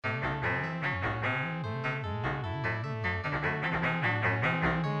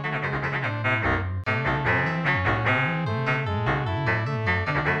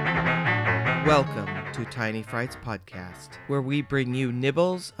to Tiny Frights Podcast, where we bring you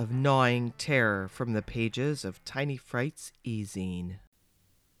nibbles of gnawing terror from the pages of Tiny Frights e-zine.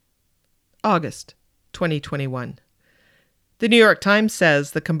 August 2021. The New York Times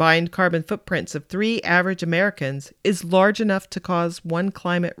says the combined carbon footprints of 3 average Americans is large enough to cause 1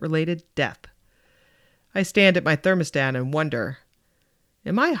 climate-related death. I stand at my thermostat and wonder,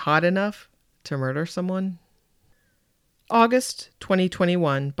 am I hot enough to murder someone? August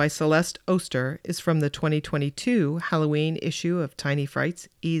 2021 by Celeste Oster is from the 2022 Halloween issue of Tiny Frights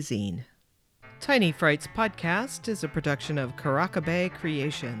e-zine. Tiny Frights Podcast is a production of Caracas Bay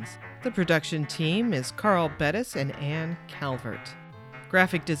Creations. The production team is Carl Bettis and Ann Calvert.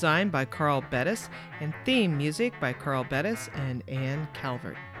 Graphic design by Carl Bettis and theme music by Carl Bettis and Ann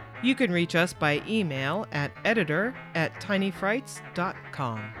Calvert. You can reach us by email at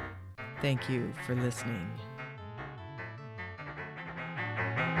editor@tinyfrights.com. Thank you for listening.